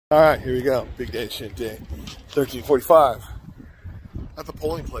All right, here we go. Big day, shit day. 13:45 at the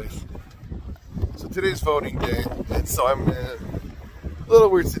polling place. So today's voting day, and so I'm in a little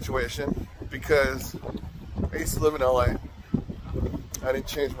weird situation because I used to live in LA. I didn't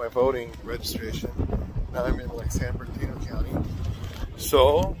change my voting registration. Now I'm in like San Bernardino County.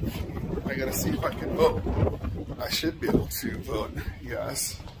 So I gotta see if I can vote. I should be able to vote,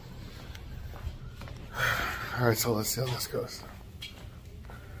 yes. All right, so let's see how this goes.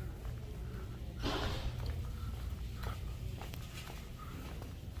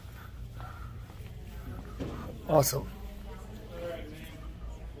 Awesome.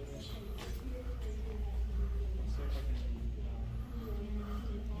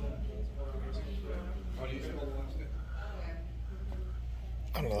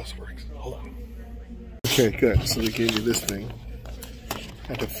 I don't know how this works. Hold on. Okay, good. So they gave me this thing. I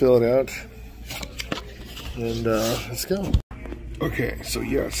have to fill it out. And let's go. Okay, so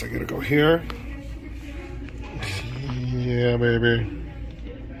yes, I gotta go here. Yeah, baby.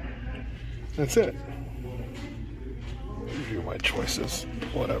 That's it. Review my choices.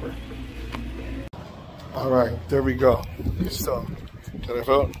 Whatever. Alright, there we go. So, can I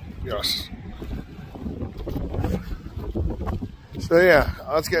vote? Yes. So yeah,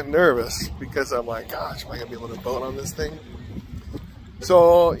 I was getting nervous because I'm like, gosh, am I gonna be able to vote on this thing?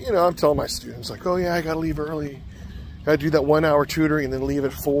 So, you know, I'm telling my students like, oh yeah, I gotta leave early. Gotta do that 1 hour tutoring and then leave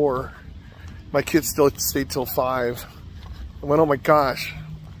at 4. My kids still stayed till 5. I went, oh my gosh,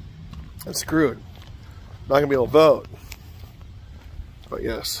 I'm screwed. I'm not gonna be able to vote. But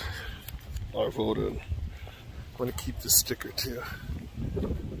yes, I voted. I'm gonna keep this sticker too.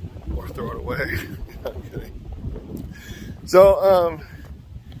 Or throw it away. I'm kidding. So,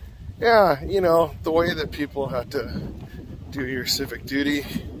 yeah, you know, the way that people have to do your civic duty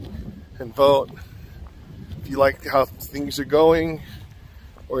and vote. If you like how things are going,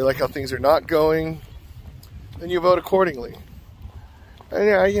 or you like how things are not going, then you vote accordingly. And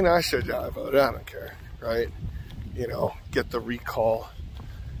yeah, you know, I showed you how I voted. I don't care, right? You know, get the recall.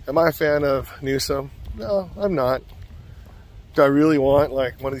 Am I a fan of Newsom? No, I'm not. Do I really want,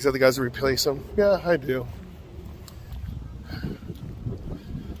 like, one of these other guys to replace him? Yeah, I do.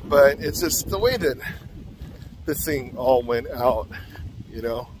 But it's just the way that this thing all went out, you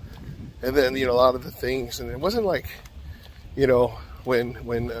know? And then, you know, a lot of the things, and it wasn't like, you know, when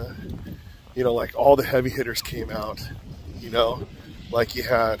you know, like all the heavy hitters came out, you know? Like you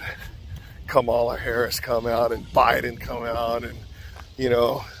had Kamala Harris come out and Biden come out and, you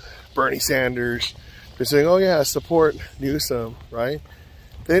know, Bernie Sanders. They're saying, oh yeah, support Newsom, right?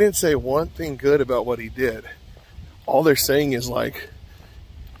 They didn't say one thing good about what he did. All they're saying is like,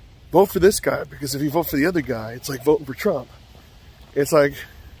 vote for this guy, because if you vote for the other guy, it's like voting for Trump. It's like,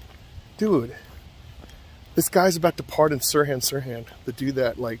 dude, this guy's about to pardon Sirhan, the dude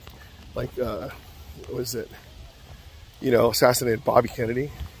that what was it? You know, assassinated Bobby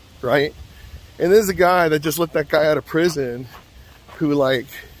Kennedy, right? And there's a guy that just let that guy out of prison who, like,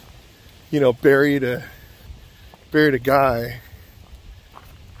 you know, buried a guy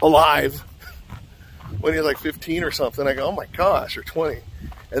alive when he was like 15 or something. I go, oh my gosh, or 20.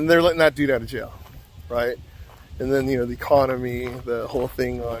 And they're letting that dude out of jail, right? And then, you know, the economy, the whole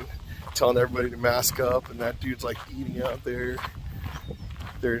thing on telling everybody to mask up, and that dude's like eating out there.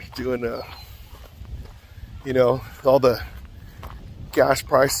 They're doing you know, all the gas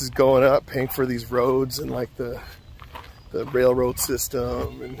prices going up, paying for these roads and like the railroad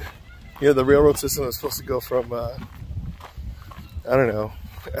system. And, you know, the railroad system is supposed to go from, I don't know,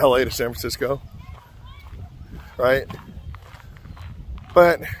 LA to San Francisco, right?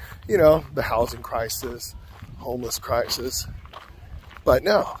 But, you know, the housing crisis, homeless crisis. But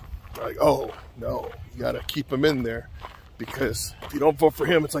no, like, oh, no, you got to keep him in there, because if you don't vote for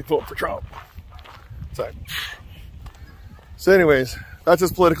him, it's like voting for Trump. It's like, so anyways, that's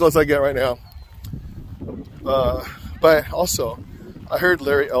as political as I get right now. But also, I heard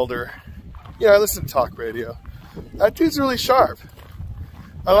Larry Elder. Yeah, I listen to talk radio. That dude's really sharp.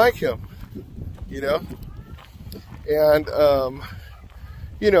 I like him, you know? And,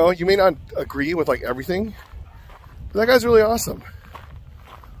 you know, you may not agree with like everything, but that guy's really awesome.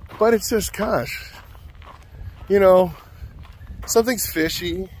 But it's just, gosh, you know, something's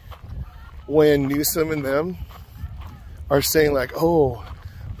fishy when Newsom and them are saying like, oh,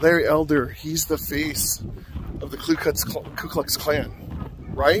 Larry Elder, he's the face of the Ku Klux Klan,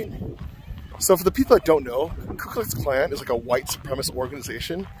 right? So for the people that don't know, Ku Klux Klan is like a white supremacist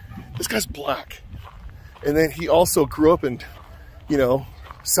organization. This guy's black. And then he also grew up in, you know,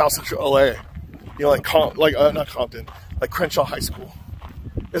 South Central LA, you know, not Compton, like Crenshaw High School.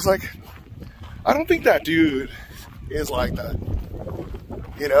 It's like, I don't think that dude is like that.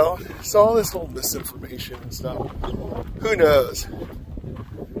 You know? So all this whole misinformation and stuff. Who knows?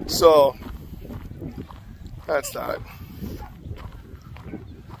 So, that's that.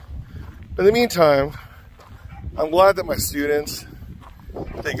 In the meantime, I'm glad that my students,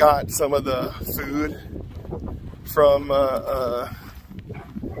 they got some of the food from,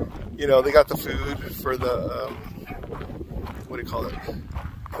 you know, they got the food for the, what do you call it?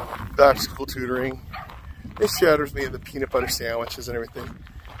 Back to school tutoring. They shared with me the peanut butter sandwiches and everything.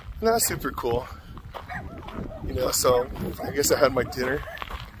 And that's super cool. You know, so I guess I had my dinner.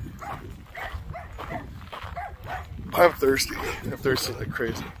 I'm thirsty. I'm thirsty like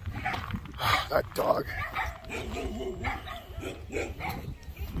crazy. That dog.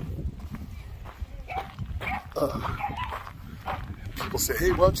 People say,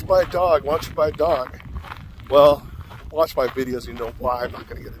 hey, why don't you buy a dog? Why don't you buy a dog? Well, watch my videos, you know why I'm not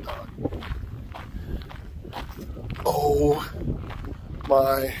going to get a dog. Oh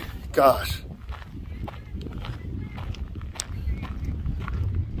my gosh.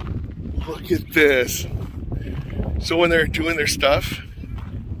 Look at this. So when they're doing their stuff,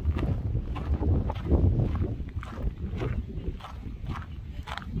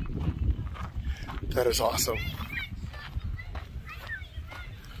 that is awesome.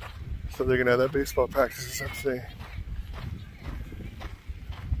 So they're gonna have that baseball practice this today.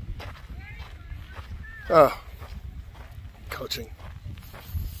 Oh, coaching.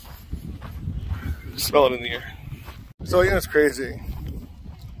 Smell it in the air. So yeah, it's crazy.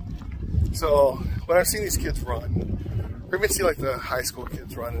 So when I've seen these kids run, or even see like the high school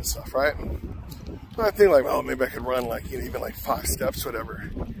kids run and stuff, right? I think like, oh, maybe I could run like, you know, even like 5 steps, whatever.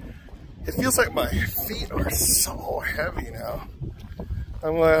 It feels like my feet are so heavy now.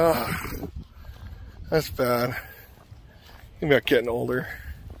 I'm like, oh, that's bad. Maybe I'm getting older.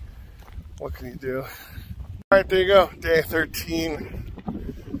 What can you do? All right, there you go. Day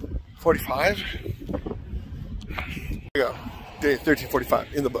 1345. There you go. Day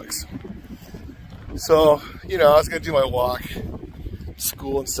 1345 in the books. So, you know, I was going to do my walk,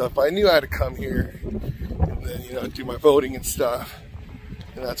 school and stuff, but I knew I had to come here and then, you know, do my voting and stuff.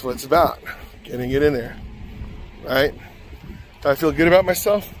 And that's what it's about, getting it in there, right? Do I feel good about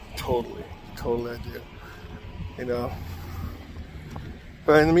myself? Totally, totally I do, you know?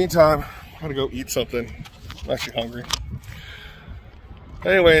 But in the meantime, I'm gonna go eat something. I'm actually hungry.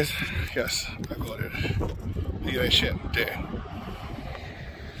 Anyways, yes, I voted. BDS shit, day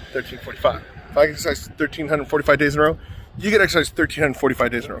 1345. If I can exercise 1,345 days in a row, you get exercise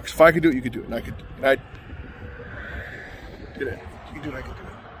 1,345 days in a row. Because if I could do it, you could do it. And I could, and I did it. You can do it, I can do it.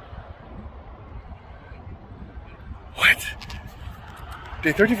 What?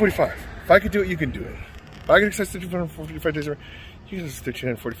 Day 1345. If I could do it, you can do it. If I could exercise 1,345 days in a row, you can exercise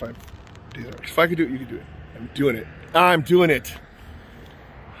 1,345 days in a row. If I could do it, you could do it. I'm doing it. I'm doing it.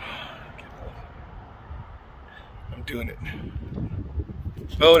 I'm doing it.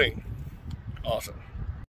 Voting. Awesome.